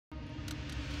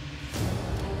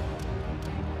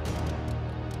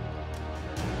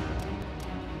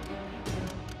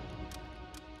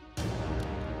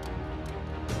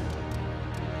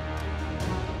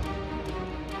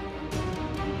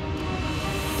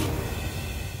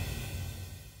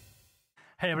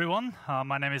Hey everyone,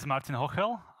 my name is Martin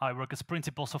Hochel. I work as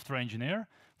principal software engineer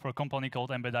for a company called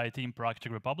ng-metadata in Prague,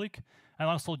 Czech Republic, and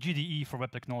also GDE for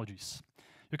web technologies.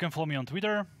 You can follow me on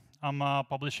Twitter. I'm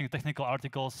publishing technical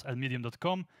articles at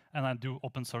medium.com, and I do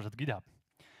open source at GitHub.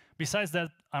 Besides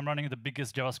that, I'm running the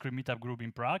biggest JavaScript meetup group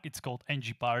in Prague. It's called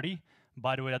ngParty.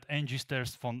 By the way, that ng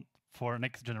stands for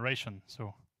next generation.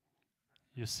 So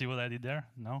you see what I did there?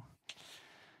 No?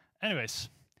 Anyways,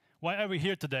 why are we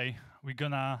here today? We're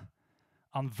gonna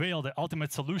unveil the ultimate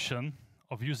solution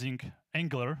of using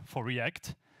Angular for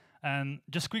React. And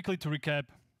just quickly to recap,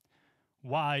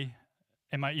 why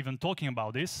am I even talking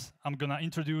about this? I'm gonna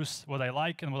introduce what I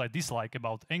like and what I dislike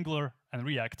about Angular and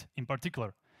React in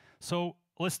particular. So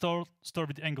let's start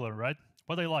with Angular, right?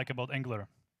 What I like about Angular.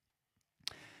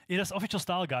 It has official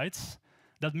style guides.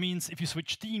 That means if you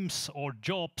switch teams or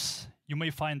jobs, you may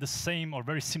find the same or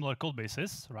very similar code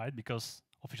bases, right? Because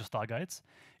official style guides.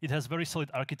 It has very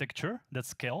solid architecture that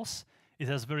scales. It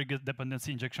has very good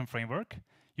dependency injection framework.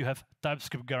 You have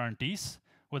TypeScript guarantees.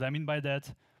 What I mean by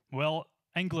that? Well,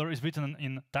 Angular is written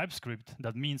in TypeScript.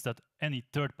 That means that any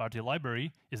third-party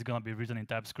library is going to be written in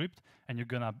TypeScript, and you're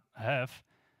going to have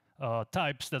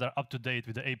types that are up to date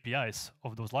with the APIs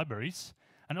of those libraries.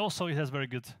 And also, it has very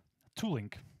good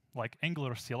tooling, like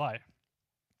Angular CLI.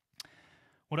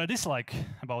 What I dislike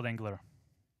about Angular?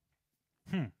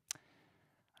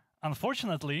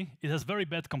 Unfortunately, it has very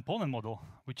bad component model,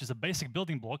 which is a basic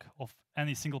building block of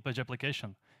any single-page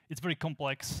application. It's very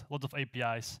complex, a lot of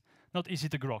APIs, not easy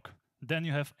to grok. Then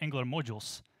you have Angular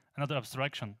modules, another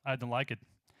abstraction. I don't like it.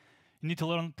 You need to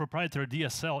learn proprietary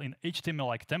DSL in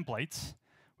HTML-like templates,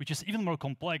 which is even more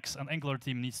complex, and Angular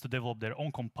team needs to develop their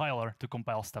own compiler to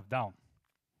compile stuff down.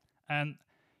 And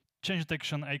change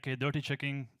detection, aka dirty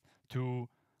checking, to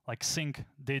like sync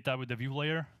data with the view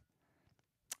layer.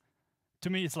 To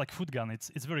me, it's like food gun.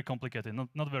 It's very complicated,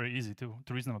 not very easy to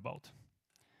reason about.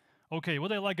 Okay,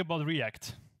 what I like about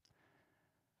React.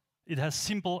 It has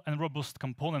simple and robust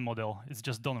component model. It's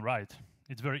just done right.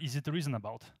 It's very easy to reason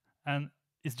about. And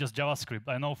it's just JavaScript.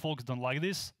 I know folks don't like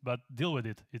this, but deal with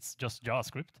it. It's just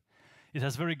JavaScript. It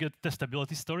has very good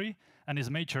testability story and is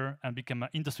mature and became an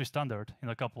industry standard in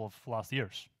a couple of last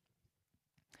years.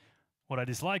 What I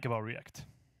dislike about React.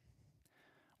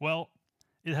 Well,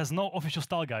 it has no official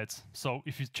style guides. So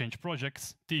if you change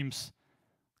projects, teams,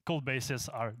 code bases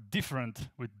are different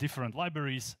with different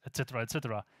libraries, etc.,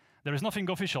 etc. There is nothing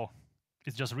official.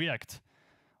 It's just React.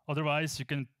 Otherwise, you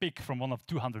can pick from one of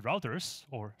 200 routers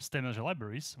or state manager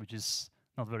libraries, which is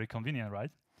not very convenient, right?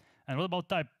 And what about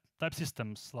type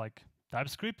systems like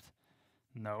TypeScript?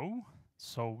 No.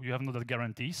 So you have no that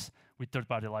guarantees with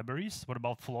third-party libraries. What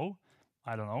about Flow?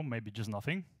 I don't know, maybe just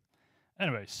nothing.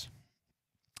 Anyways,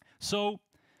 so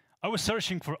I was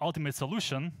searching for ultimate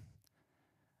solution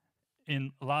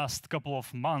in last couple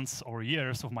of months or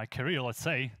years of my career, let's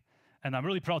say, and I'm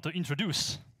really proud to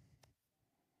introduce,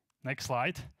 next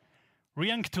slide,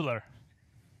 rea-di.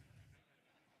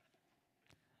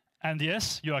 And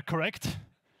yes, you are correct.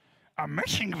 I'm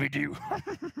messing with you.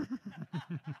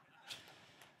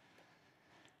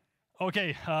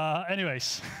 Okay,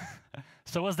 anyways.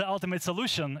 So what's the ultimate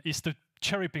solution is to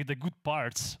cherry pick the good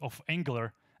parts of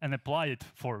Angular and apply it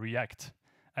for React.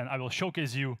 And I will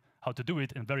showcase you how to do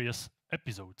it in various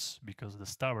episodes, because the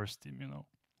Star Wars team, you know.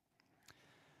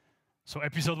 So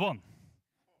episode 1,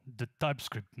 the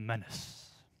TypeScript menace.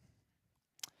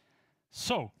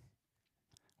 So,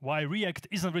 why React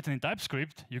isn't written in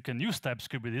TypeScript, you can use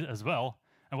TypeScript with it as well.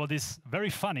 And what is very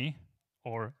funny,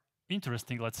 or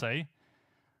interesting, let's say,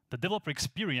 the developer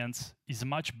experience is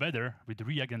much better with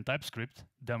React and TypeScript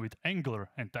than with Angular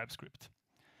and TypeScript.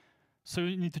 So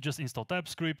you need to just install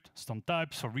TypeScript, some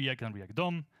types for React and React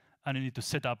DOM, and you need to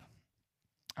set up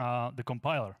the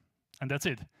compiler. And that's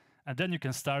it. And then you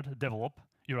can start develop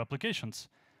your applications.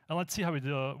 And let's see how it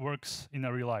works in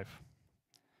a real life.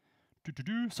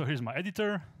 So here's my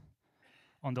editor.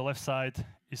 On the left side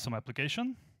is some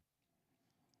application.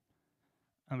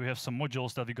 And we have some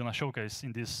modules that we're going to showcase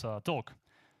in this talk.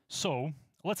 So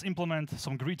let's implement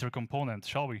some greeter component,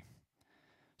 shall we?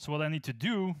 So what I need to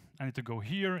do, I need to go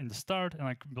here in the start, and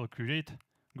I will create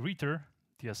greeter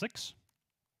tsx.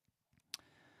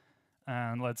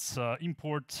 And let's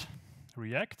import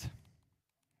React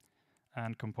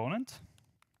and component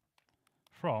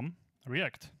from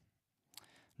React.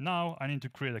 Now I need to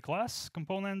create a class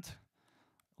component.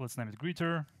 Let's name it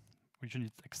greeter, which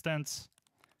need extends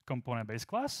component-based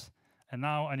class. And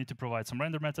now I need to provide some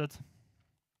render method,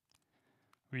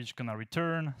 which is gonna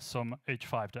return some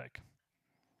h5 tag.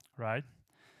 Right?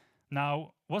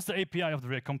 Now, what's the API of the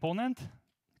React component?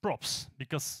 Props,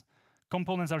 because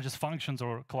components are just functions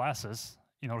or classes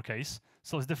in our case.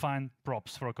 So let's define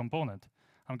props for a component.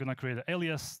 I'm going to create an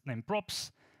alias named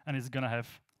props, and it's going to have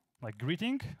like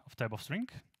greeting of type of string,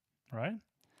 right?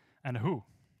 And who,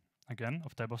 again,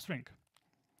 of type of string.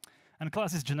 And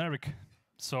class is generic,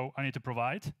 so I need to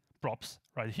provide props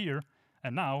right here.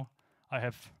 And now I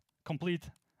have complete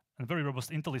and very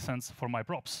robust IntelliSense for my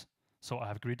props. So I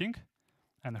have greeting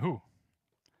and who.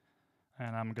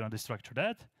 And I'm going to destructure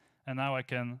that. And now I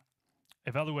can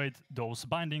evaluate those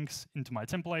bindings into my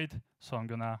template. So I'm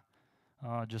going to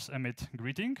just emit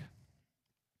greeting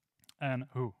and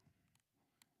who.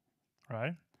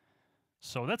 Right?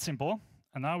 So that's simple.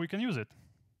 And now we can use it.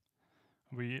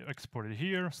 We export it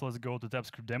here. So let's go to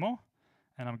TypeScript demo.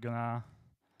 And I'm going to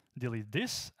delete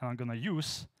this. And I'm going to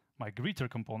use my greeter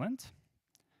component.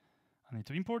 I need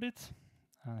to import it.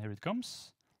 And here it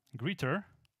comes. Greeter.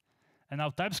 And now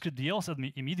TypeScript yells at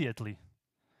me immediately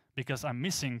because I'm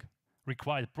missing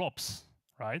required props,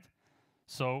 right?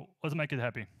 So let's make it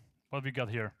happy. What we got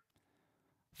here?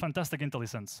 Fantastic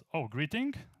IntelliSense. Oh,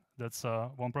 greeting. That's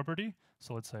one property.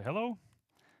 So let's say hello.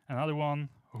 Another one,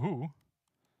 who.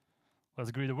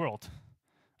 Let's greet the world.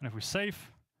 And if we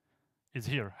save, it's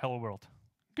here, hello world.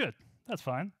 Good, that's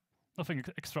fine. Nothing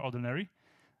extraordinary.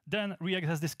 Then React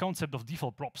has this concept of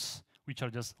default props, which are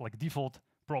just like default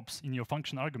props in your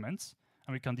function arguments.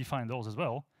 And we can define those as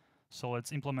well. So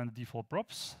let's implement default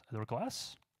props at our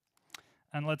class.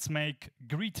 And let's make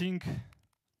greeting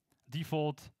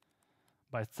default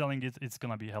by telling it it's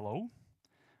going to be hello.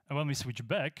 And when we switch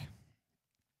back,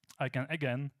 I can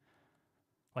again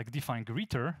like define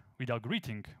greeter without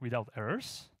greeting, without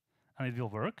errors. And it will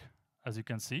work, as you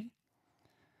can see.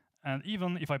 And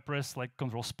even if I press like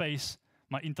Control space,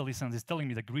 my IntelliSense is telling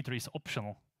me that greeter is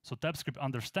optional. So TypeScript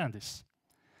understands this.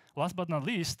 Last but not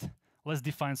least, let's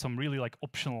define some really like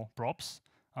optional props.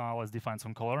 Let's define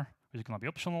some color, which is going to be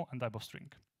optional, and type of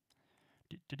string.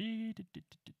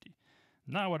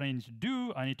 Now what I need to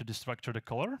do, I need to destructure the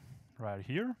color right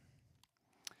here.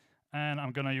 And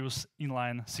I'm going to use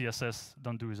inline CSS.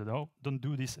 Don't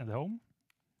do this at home.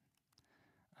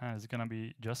 And it's going to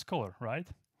be just color, right?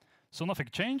 So nothing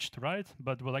changed, right?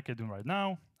 But what I can do right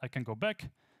now, I can go back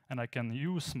and I can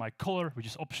use my color, which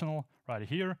is optional, right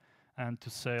here, and to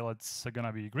say it's going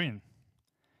to be green.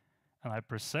 And I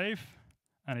press save,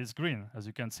 and it's green, as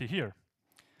you can see here.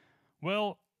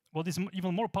 Well, what is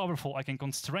even more powerful, I can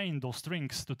constrain those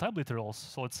strings to type literals.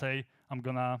 So let's say I'm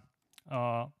going to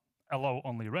allow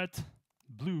only red,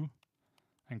 blue,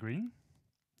 and green,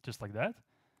 just like that.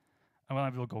 And when I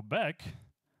will go back,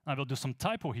 I will do some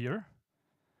typo here,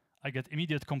 I get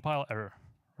immediate compile error,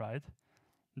 right?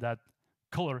 That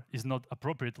color is not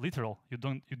appropriate literal. You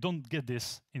don't get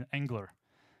this in Angular.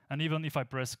 And even if I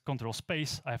press Control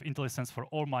space, I have IntelliSense for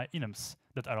all my enums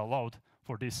that are allowed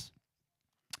for this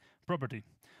property.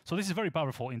 So this is very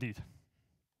powerful indeed.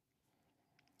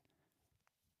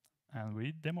 And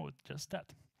we demoed just that.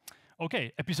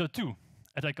 Okay, episode 2,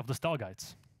 attack of the style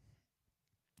guides.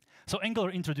 So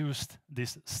Angular introduced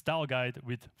this style guide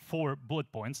with 4 bullet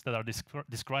points that are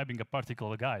describing a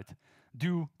particular guide.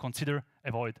 Do, consider,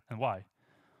 avoid, and why.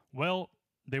 Well,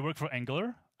 they work for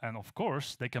Angular, and of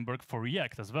course, they can work for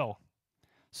React as well.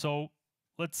 So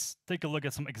let's take a look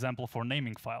at some example for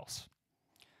naming files.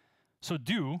 So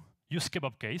do, use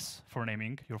kebab case for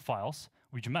naming your files,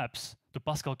 which maps to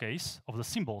Pascal case of the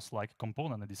symbols, like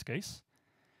component in this case.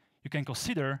 You can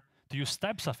consider to use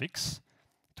type suffix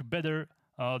to better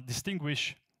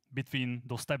distinguish between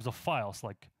those types of files,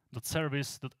 like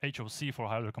 .service, .hoc for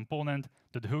hardware component,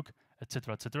 .hook,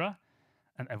 etc., etc.,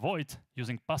 and avoid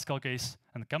using Pascal case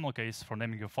and camel case for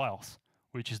naming your files,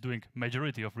 which is doing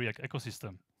majority of React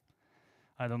ecosystem.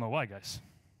 I don't know why, guys.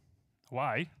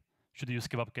 Why should you use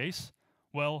kebab case?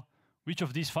 Well, which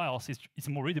of these files is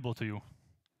more readable to you?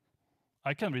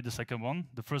 I can read the second one.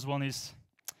 The first one is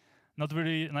not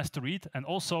really nice to read, and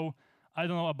also, I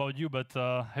don't know about you, but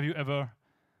have you ever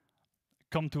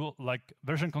come to like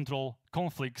version control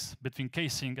conflicts between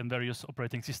casing and various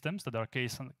operating systems that are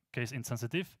case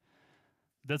insensitive?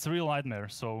 That's a real nightmare.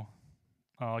 So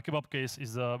kebab case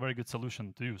is a very good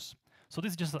solution to use. So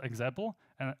this is just an example.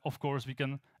 And of course, we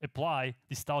can apply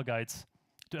these style guides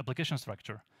to application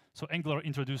structure. So Angular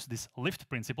introduced this lift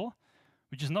principle,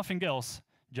 which is nothing else,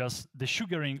 just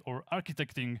desugaring or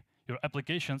architecting your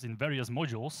applications in various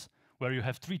modules where you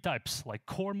have 3 types, like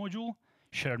core module,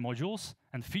 shared modules,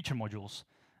 and feature modules.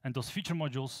 And those feature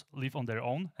modules live on their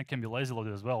own and can be lazy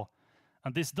loaded as well.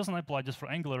 And this doesn't apply just for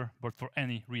Angular, but for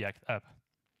any React app.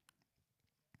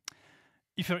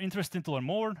 If you're interested to learn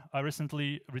more, I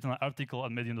recently written an article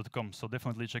at medium.com, so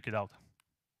definitely check it out.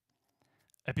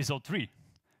 Episode 3,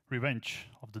 Revenge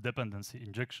of the Dependency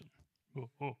Injection.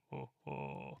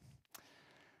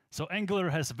 So Angular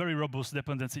has very robust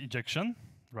dependency injection,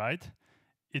 right?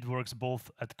 It works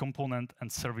both at component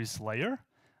and service layer,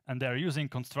 and they are using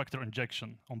constructor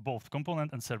injection on both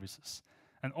component and services.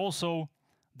 And also,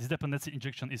 this dependency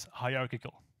injection is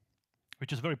hierarchical,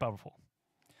 which is very powerful.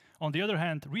 On the other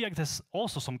hand, React has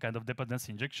also some kind of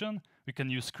dependency injection. We can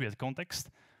use create context,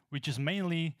 which is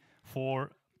mainly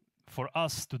for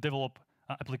us to develop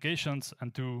applications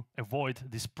and to avoid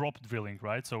this prop drilling,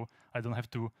 right? So I don't have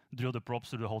to drill the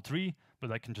props to the whole tree,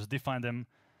 but I can just define them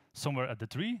somewhere at the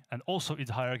tree. And also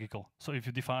it's hierarchical. So if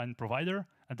you define provider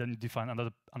and then you define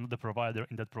another provider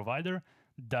in that provider,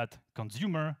 that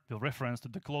consumer will reference to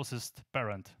the closest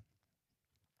parent,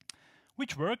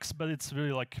 which works, but it's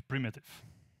really like primitive.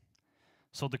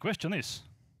 So the question is,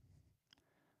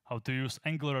 how to use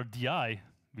Angular DI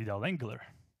without Angular?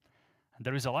 And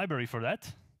there is a library for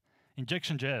that,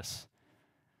 injection.js.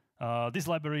 This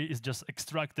library is just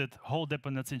extracted whole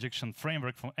dependency injection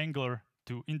framework from Angular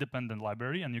to independent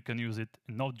library, and you can use it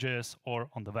in Node.js or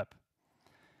on the web.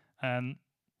 And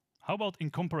how about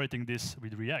incorporating this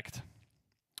with React?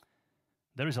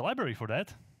 There is a library for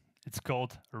that. It's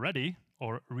called rea-di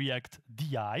or React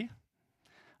DI.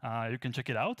 You can check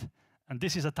it out. And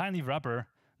this is a tiny wrapper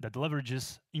that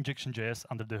leverages injection.js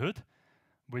under the hood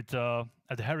with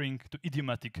adhering to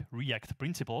idiomatic React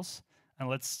principles. And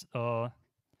let's try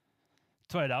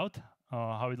it out,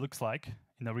 how it looks like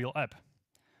in a real app.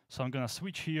 So I'm going to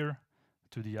switch here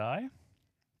to DI.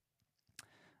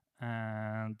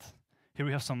 And here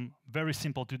we have some very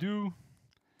simple to-do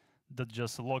that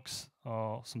just logs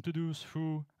some to-dos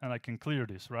through, and I can clear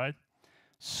this, right?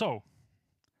 So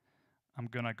I'm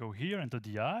going to go here into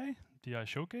DI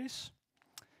showcase.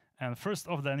 And first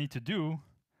off that I need to do,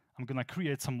 I'm going to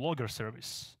create some logger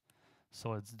service.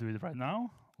 So let's do it right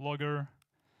now.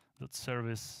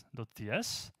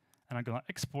 Logger.service.ts. And I'm going to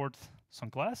export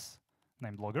some class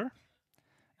named logger.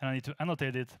 And I need to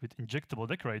annotate it with injectable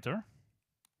decorator,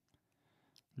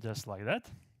 just like that.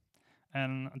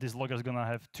 And this logger is going to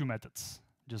have two methods.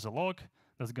 Just a log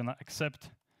that's going to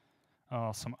accept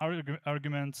some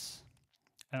arguments.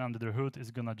 And under the hood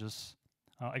is going to just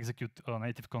execute a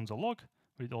native console log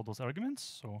with all those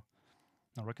arguments. So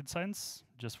no rocket science,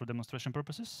 just for demonstration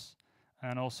purposes.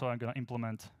 And also I'm going to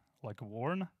implement like a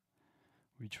warn,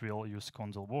 which will use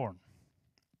console warn.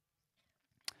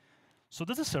 So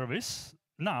that's a service.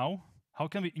 Now, how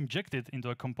can we inject it into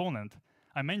a component?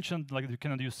 I mentioned like you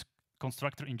cannot use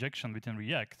constructor injection within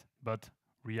React, but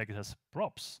React has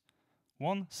props.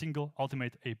 One single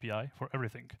ultimate API for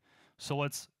everything. So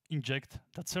let's inject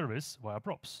that service via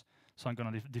props. So I'm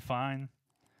going to define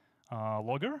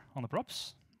logger on the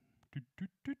props. I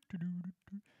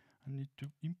need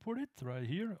to import it right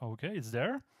here. OK, it's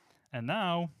there. And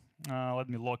now let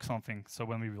me log something. So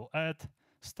when we will add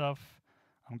stuff,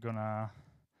 I'm going to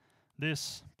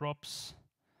this props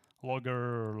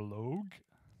logger log.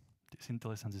 This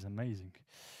IntelliSense is amazing.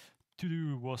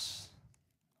 To-do was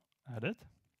added.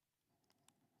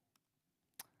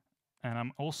 And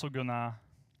I'm also going to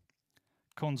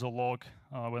console log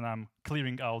when I'm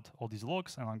clearing out all these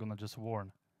logs, and I'm going to just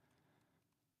warn.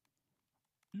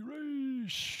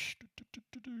 Erase.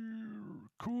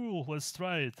 Cool, let's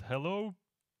try it. Hello?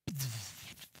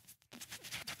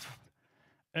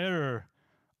 Error.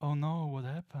 Oh no, what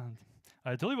happened?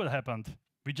 I tell you what happened.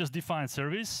 We just defined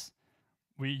service.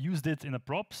 We used it in the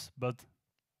props, but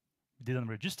we didn't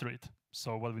register it.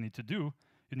 So what we need to do,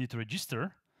 you need to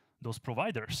register those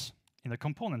providers in a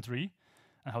component tree.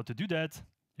 And how to do that,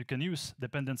 you can use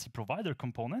dependency provider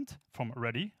component from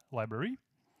rea-di library.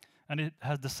 And it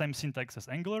has the same syntax as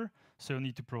Angular. So you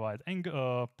need to provide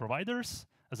providers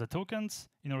as a tokens.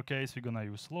 In our case, we're going to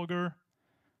use logger.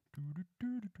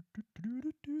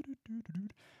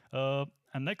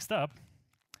 And next up,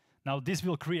 now this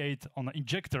will create on an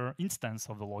injector instance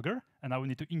of the logger. And now we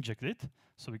need to inject it.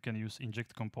 So we can use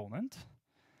inject component.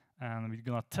 And we're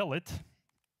going to tell it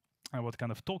what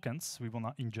kind of tokens we want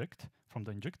to inject from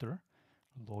the injector.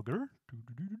 Logger.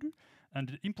 And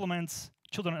it implements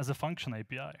children as a function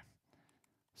API.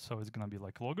 So it's going to be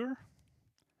like logger.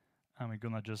 And we're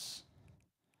going to just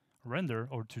render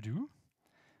our to-do.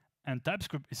 And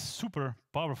TypeScript is super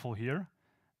powerful here.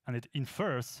 And it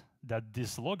infers that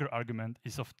this logger argument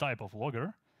is of type of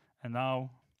logger. And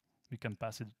now we can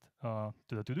pass it to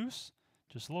the to-dos.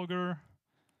 Just logger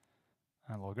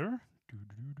and logger.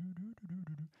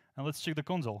 And let's check the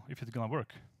console if it's going to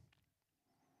work.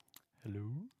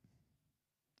 Hello?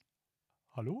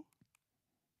 Hallo?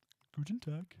 Guten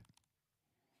Tag.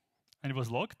 And it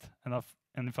was logged.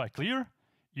 And if I clear,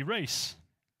 erase.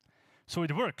 So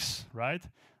it works, right?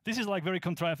 This is like very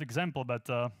contrived example, but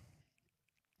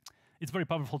it's very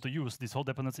powerful to use this whole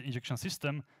dependency injection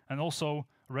system. And also,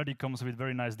 rea-di comes with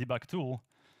very nice debug tool,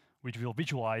 which will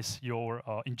visualize your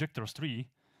injectors tree.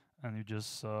 And you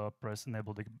just press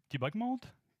enable the debug mode.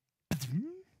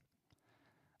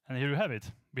 And here you have it.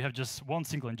 We have just one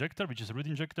single injector, which is a root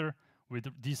injector, with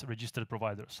these registered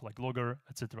providers, like logger,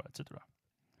 etc., etc.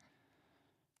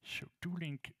 So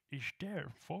tooling is there,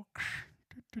 folks.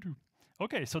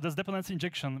 Okay, so that's dependency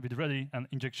injection with rea-di and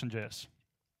injection.js.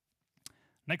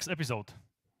 Next episode,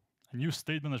 a new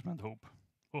state management hope.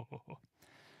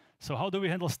 So how do we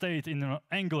handle state in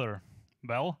Angular?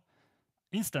 Well,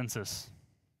 instances.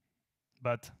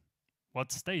 But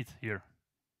what state here?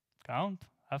 Count,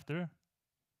 after?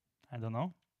 I don't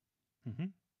know.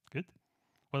 Good.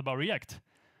 What about React?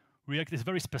 React is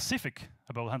very specific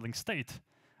about handling state.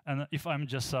 And if I'm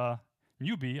just a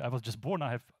newbie, I was just born,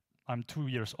 I'm 2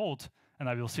 years old, and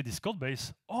I will see this code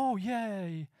base. Oh,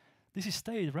 yay! This is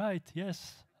state, right?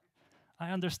 Yes.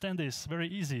 I understand this, very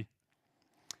easy.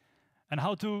 And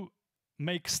how to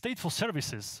make stateful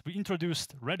services. We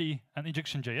introduced rea-di and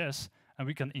injection.js, and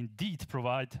we can indeed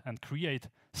provide and create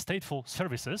stateful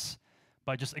services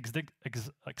by just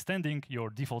extending your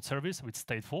default service with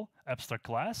stateful abstract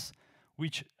class,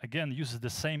 which again uses the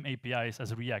same APIs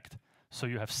as React. So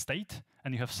you have state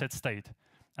and you have set state.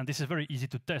 And this is very easy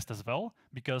to test as well,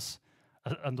 because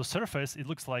on the surface, it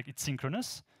looks like it's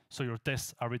synchronous. So your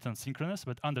tests are written synchronous,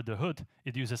 but under the hood,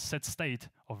 it uses set state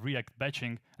of React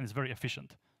batching, and it's very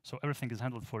efficient. So everything is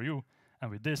handled for you.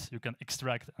 And with this, you can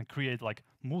extract and create like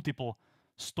multiple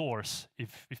stores,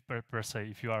 if per se,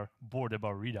 if you are bored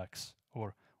about Redux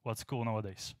or what's cool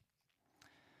nowadays.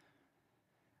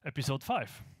 Episode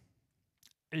 5,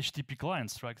 HTTP client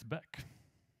strikes back.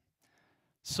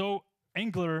 So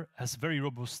Angular has very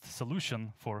robust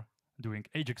solution for doing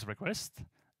AJAX request.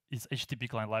 It's HTTP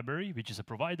client library, which is a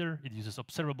provider. It uses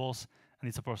observables, and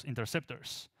it supports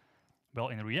interceptors. Well,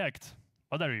 in React,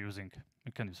 what are you using?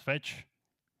 You can use fetch,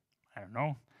 I don't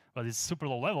know, but it's super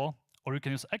low level, or you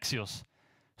can use Axios.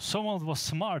 Someone was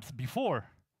smart before.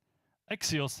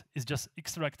 Axios is just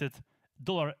extracted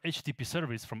 $HTTP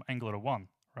service from Angular 1,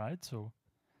 right? So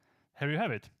here you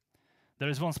have it. There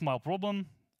is one small problem.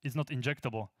 It's not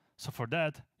injectable. So for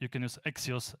that, you can use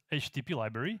Axios HTTP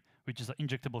library, which is an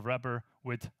injectable wrapper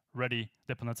with rea-di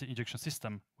dependency injection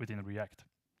system within React.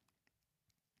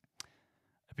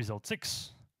 Episode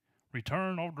 6,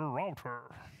 return of the router.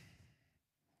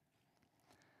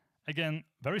 Again,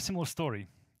 very similar story.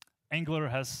 Angular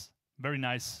has very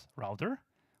nice router,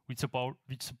 which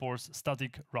supports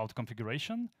static route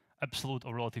configuration, absolute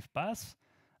or relative paths,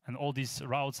 and all these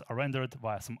routes are rendered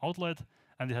via some outlet,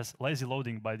 and it has lazy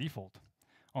loading by default.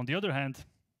 On the other hand,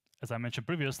 as I mentioned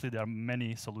previously, there are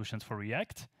many solutions for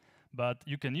React, but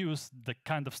you can use the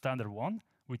kind of standard one,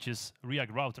 which is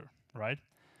React router, right?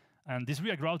 And this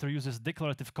React router uses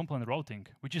declarative component routing,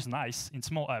 which is nice in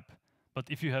small app. But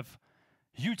if you have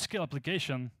huge scale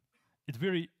application, it's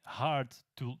very hard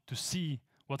to see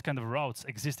what kind of routes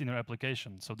exist in your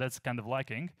application. So that's kind of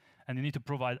lacking. And you need to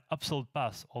provide absolute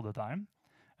paths all the time.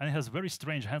 And it has very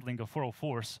strange handling of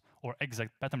 404s or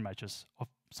exact pattern matches of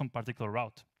some particular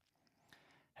route.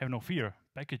 Have no fear,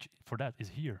 package for that is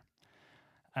here.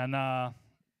 And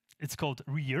it's called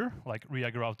rear, like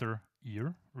React router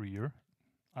rear.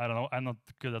 I don't know, I'm not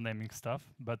good at naming stuff,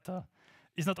 but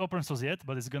it's not open source yet,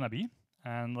 but it's gonna be.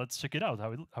 And let's check it out,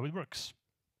 how it works.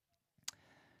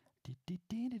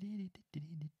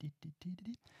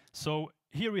 So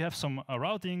here we have some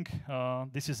routing.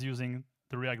 This is using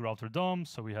the React router DOM.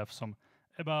 So we have some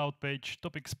about page,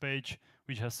 topics page,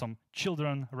 which has some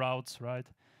children routes, right?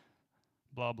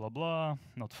 Blah, blah, blah,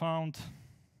 not found.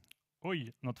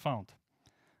 Oi, not found.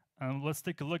 And let's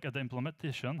take a look at the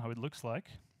implementation, how it looks like.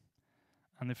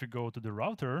 And if you go to the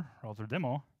router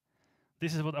demo,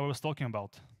 this is what I was talking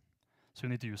about. So you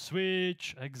need to use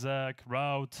switch, exec,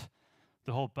 route,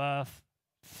 the whole path.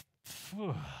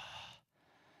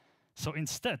 So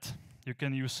instead, you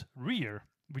can use rear,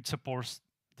 which supports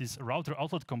this router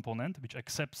outlet component, which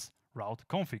accepts route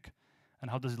config. And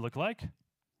how does it look like?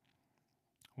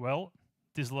 Well,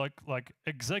 this looks like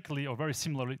exactly or very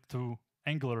similar to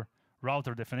Angular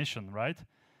router definition, right?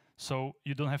 So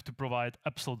you don't have to provide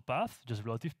absolute path, just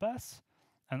relative paths.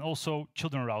 And also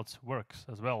children routes works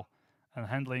as well. And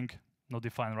handling no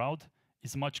defined route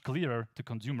is much clearer to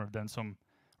consumer than some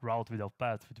route without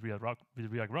path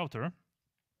with React router.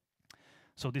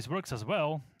 So this works as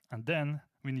well. And then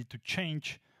we need to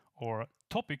change our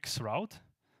topics route.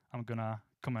 I'm gonna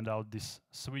comment out this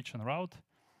switch and route.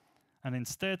 And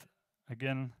instead,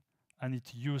 again, I need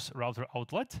to use router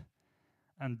outlet.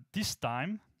 And this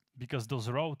time, because those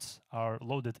routes are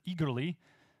loaded eagerly,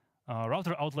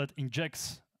 router outlet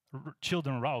injects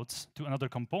children routes to another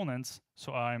components,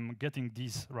 so I'm getting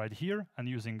these right here and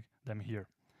using them here.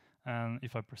 And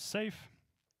if I press save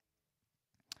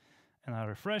and I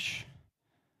refresh,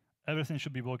 everything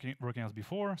should be working as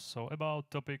before. So about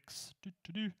topics,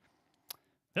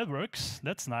 that works.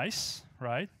 That's nice,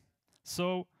 right?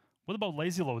 So what about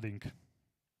lazy loading?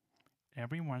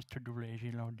 Everyone wants to do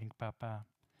lazy loading, Papa.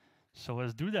 So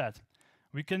let's do that.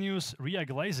 We can use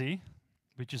React lazy,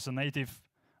 which is a native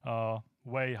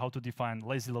way how to define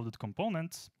lazy loaded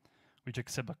components, which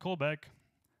accept a callback,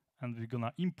 and we're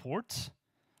gonna import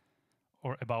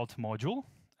or about module,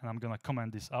 and I'm gonna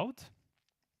comment this out.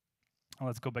 And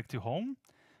let's go back to home.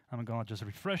 I'm gonna just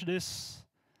refresh this,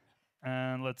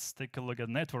 and let's take a look at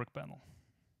network panel.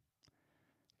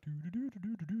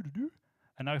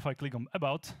 And now if I click on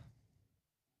about,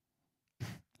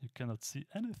 you cannot see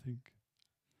anything.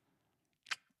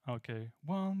 Okay,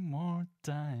 one more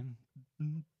time.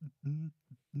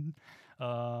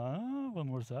 One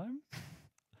more time.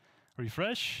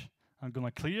 Refresh. I'm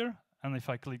gonna clear, and if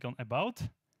I click on about,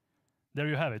 there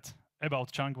you have it.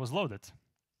 About chunk was loaded.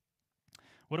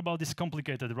 What about these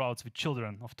complicated routes with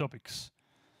children of topics?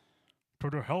 To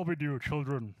the hell with you,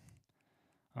 children.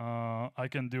 I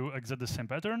can do exactly the same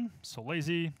pattern. So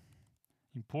lazy,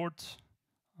 import.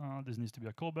 This needs to be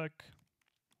a callback.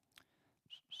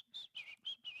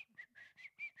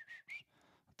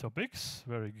 Topics,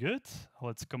 very good.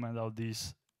 Let's comment out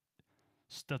these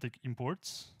static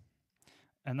imports.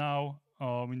 And now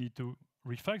we need to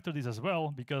refactor this as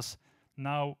well, because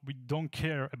now we don't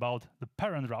care about the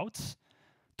parent routes.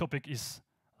 Topic is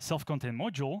self-contained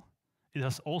module. It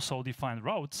has also defined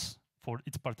routes for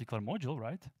its particular module,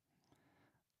 right?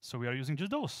 So we are using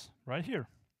just those right here.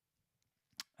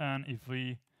 And if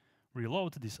we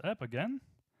reload this app again,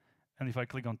 and if I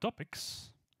click on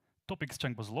topics, topics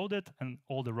chunk was loaded and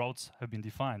all the routes have been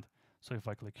defined. So if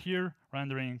I click here,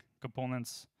 rendering,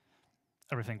 components,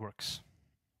 everything works.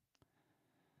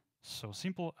 So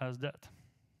simple as that.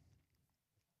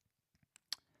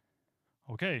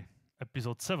 Okay,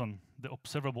 episode 7, the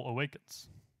observable awakens.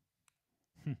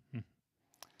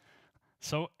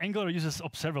 So Angular uses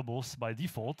observables by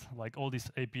default, like all these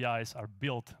APIs are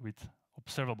built with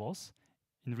observables.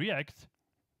 In React,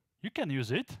 you can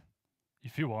use it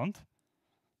if you want,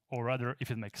 or rather if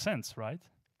it makes sense, right?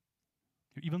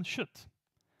 You even should.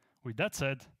 With that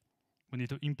said, we need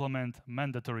to implement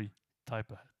mandatory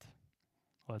type ahead.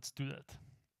 Let's do that.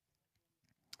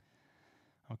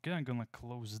 Okay, I'm gonna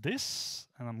close this,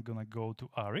 and I'm gonna go to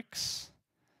Rx,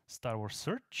 Star Wars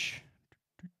search.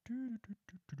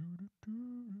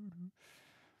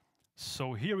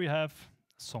 So here we have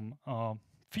some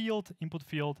input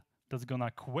field that's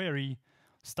gonna query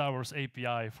Star Wars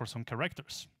API for some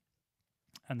characters.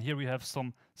 And here we have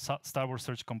some Star Wars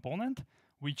search component,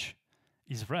 which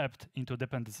is wrapped into a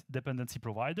dependency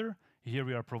provider. Here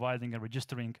we are providing and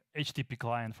registering HTTP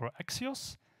client for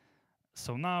Axios.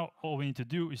 So now all we need to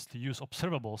do is to use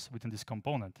observables within this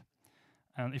component.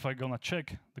 And if I'm gonna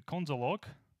check the console log,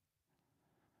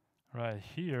 right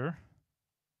here,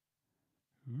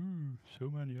 ooh, so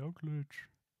many outlets.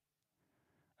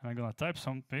 And I'm gonna type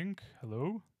something,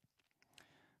 hello.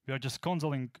 We are just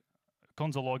console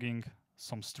logging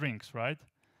some strings, right?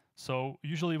 So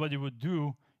usually what you would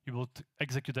do, you would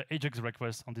execute the AJAX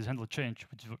request on this handle change,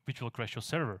 which will crash your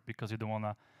server because you don't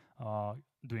wanna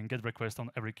doing GET request on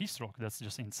every keystroke. That's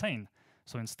just insane.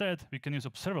 So instead, we can use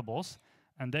observables,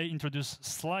 and they introduce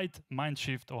slight mind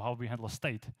shift of how we handle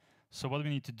state. So what we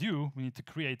need to do, we need to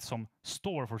create some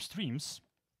store for streams.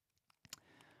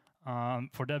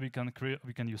 For that,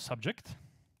 we can use subject,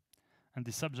 and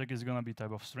the subject is gonna be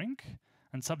type of string,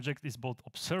 and subject is both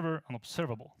observer and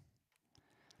observable.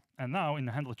 And now in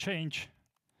the handle change,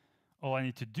 all I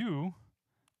need to do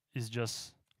is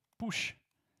just push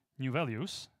new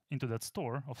values into that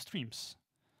store of streams.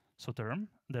 So term,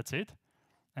 that's it.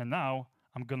 And now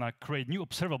I'm gonna create new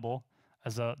observable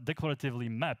as a declaratively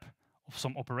map of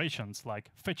some operations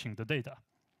like fetching the data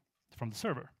from the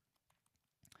server.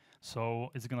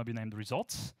 So it's gonna be named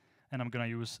results, and I'm gonna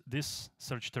use this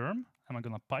search term, and I'm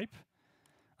gonna pipe.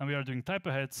 And we are doing type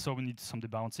ahead, so we need some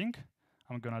debouncing.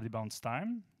 I'm gonna debounce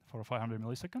time for 500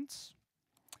 milliseconds.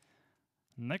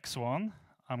 Next one,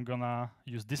 I'm gonna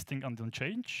use this thing until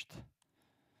changed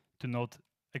to not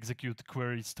execute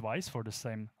queries twice for the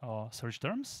same search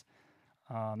terms.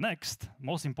 Next,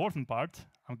 most important part,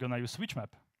 I'm gonna use switch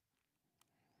map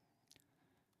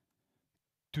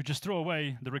to just throw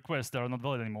away the requests that are not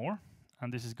valid anymore.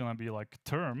 And this is gonna be like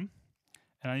term,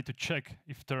 and I need to check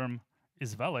if term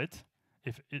is valid.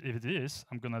 If it is,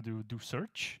 I'm gonna do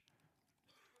search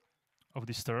of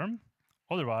this term,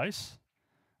 Otherwise,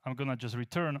 I'm gonna just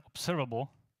return observable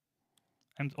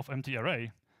of empty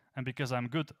array. And because I'm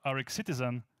good Rx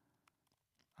citizen,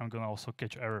 I'm gonna also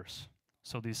catch errors.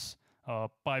 So this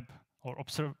pipe or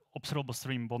observable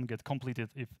stream won't get completed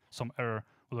if some error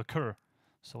will occur.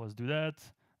 So let's do that.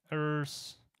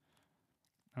 Errors.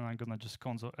 And I'm gonna just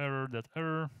console error, that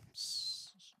error.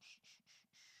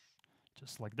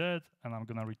 Just like that. And I'm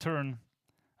gonna return,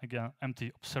 again,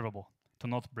 empty observable to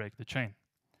not break the chain.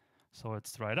 So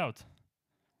let's try it out.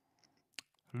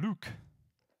 Look.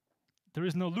 There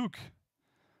is no look.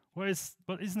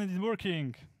 But isn't it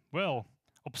working? Well,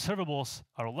 observables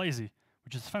are lazy,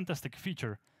 which is a fantastic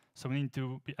feature. So we need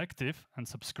to be active and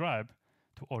subscribe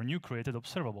to our new created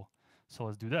observable. So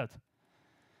let's do that.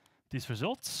 These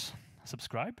results,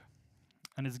 subscribe,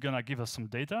 and it's gonna give us some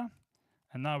data.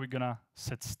 And now we're gonna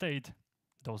set state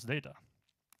those data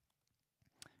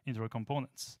into our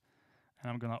components.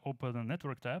 And I'm gonna open a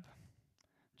network tab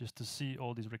just to see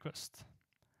all these requests.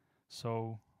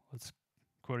 So let's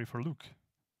query for Luke.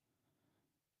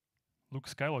 Luke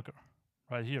Skywalker,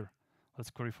 right here.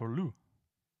 Let's query for Lou.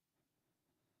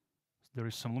 There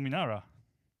is some Luminara.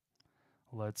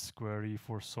 Let's query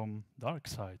for some dark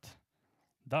side.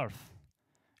 Darth.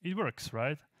 It works,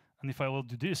 right? And if I will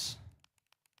do this,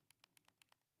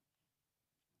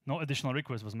 no additional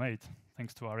request was made,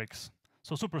 thanks to Rx.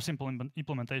 So super simple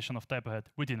implementation of type-ahead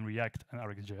within React and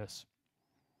Rx.js.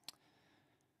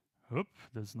 Oop,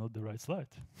 that's not the right slide.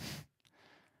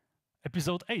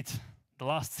 Episode 8, the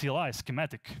last CLI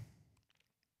schematic.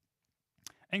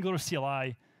 Angular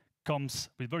CLI comes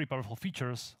with very powerful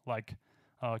features like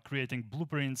creating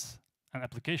blueprints and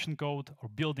application code or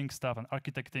building stuff and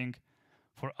architecting.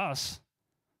 For us,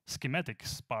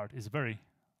 schematics part is very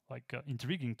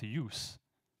intriguing to use,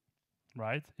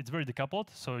 right? It's very decoupled,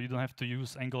 so you don't have to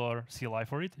use Angular CLI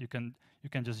for it. You can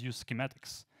just use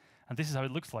schematics. And this is how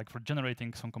it looks like for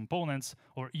generating some components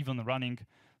or even running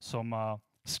some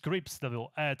scripts that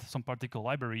will add some particular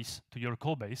libraries to your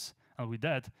code base. And with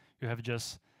that, you have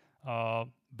just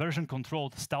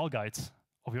version-controlled style guides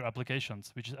of your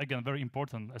applications, which is, again, very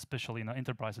important, especially in an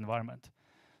enterprise environment.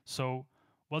 So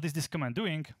what is this command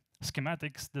doing?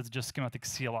 Schematics, that's just schematic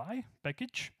CLI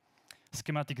package.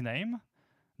 Schematic name,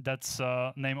 that's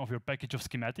name of your package of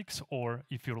schematics, or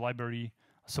if your library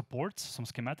supports some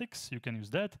schematics, you can use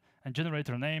that. And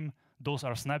generator name, those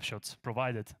are snapshots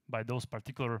provided by those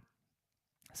particular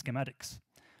schematics.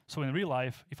 So in real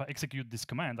life, if I execute this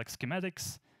command, like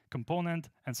schematics, component,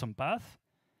 and some path,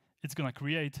 it's gonna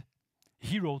create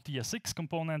hero TSX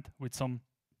component with some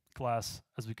class,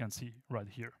 as we can see right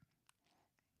here.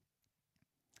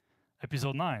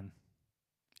 Episode 9,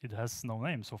 it has no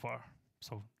name so far.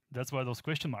 So that's why those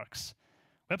question marks.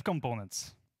 Web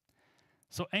components.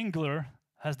 So Angular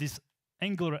has these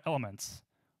Angular elements,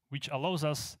 which allows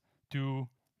us to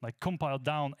compile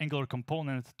down Angular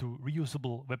component to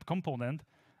reusable web component,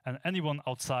 and anyone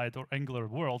outside our Angular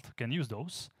world can use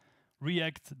those.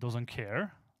 React doesn't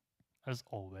care, as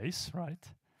always, right?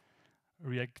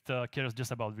 React cares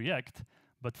just about React,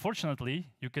 but fortunately,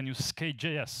 you can use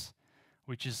skate.js,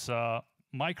 which is a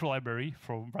micro library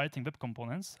for writing web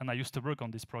components, and I used to work on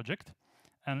this project.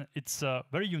 And it's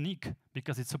very unique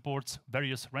because it supports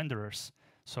various renderers.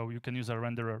 So you can use a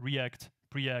renderer React,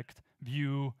 Preact,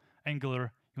 Vue,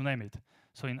 Angular, you name it.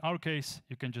 So in our case,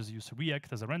 you can just use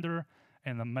React as a renderer.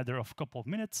 In a matter of a couple of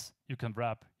minutes, you can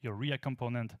wrap your React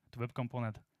component to web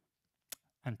component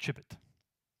and ship it.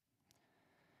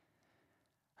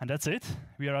 And that's it.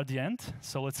 We are at the end.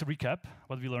 So let's recap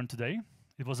what we learned today.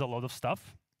 It was a lot of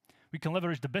stuff. We can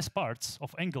leverage the best parts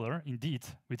of Angular, indeed,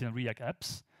 within React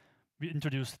apps. We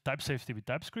introduced type safety with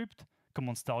TypeScript,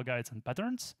 common style guides and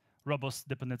patterns, robust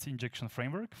dependency injection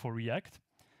framework for React.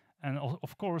 And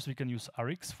of course, we can use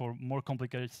Rx for more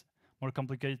complicated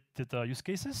use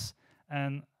cases.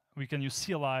 And we can use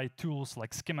CLI tools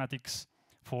like schematics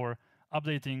for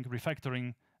updating,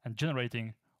 refactoring, and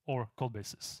generating our code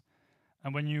bases.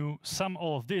 And when you sum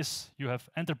all of this, you have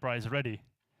enterprise-ready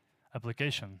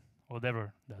application,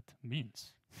 whatever that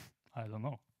means. I don't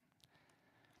know.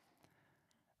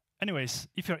 Anyways,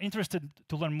 if you're interested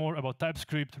to learn more about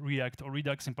TypeScript, React, or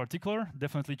Redux in particular,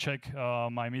 definitely check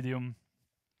my Medium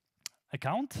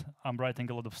account. I'm writing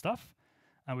a lot of stuff.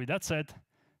 And with that said,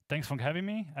 thanks for having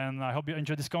me, and I hope you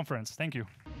enjoyed this conference. Thank you.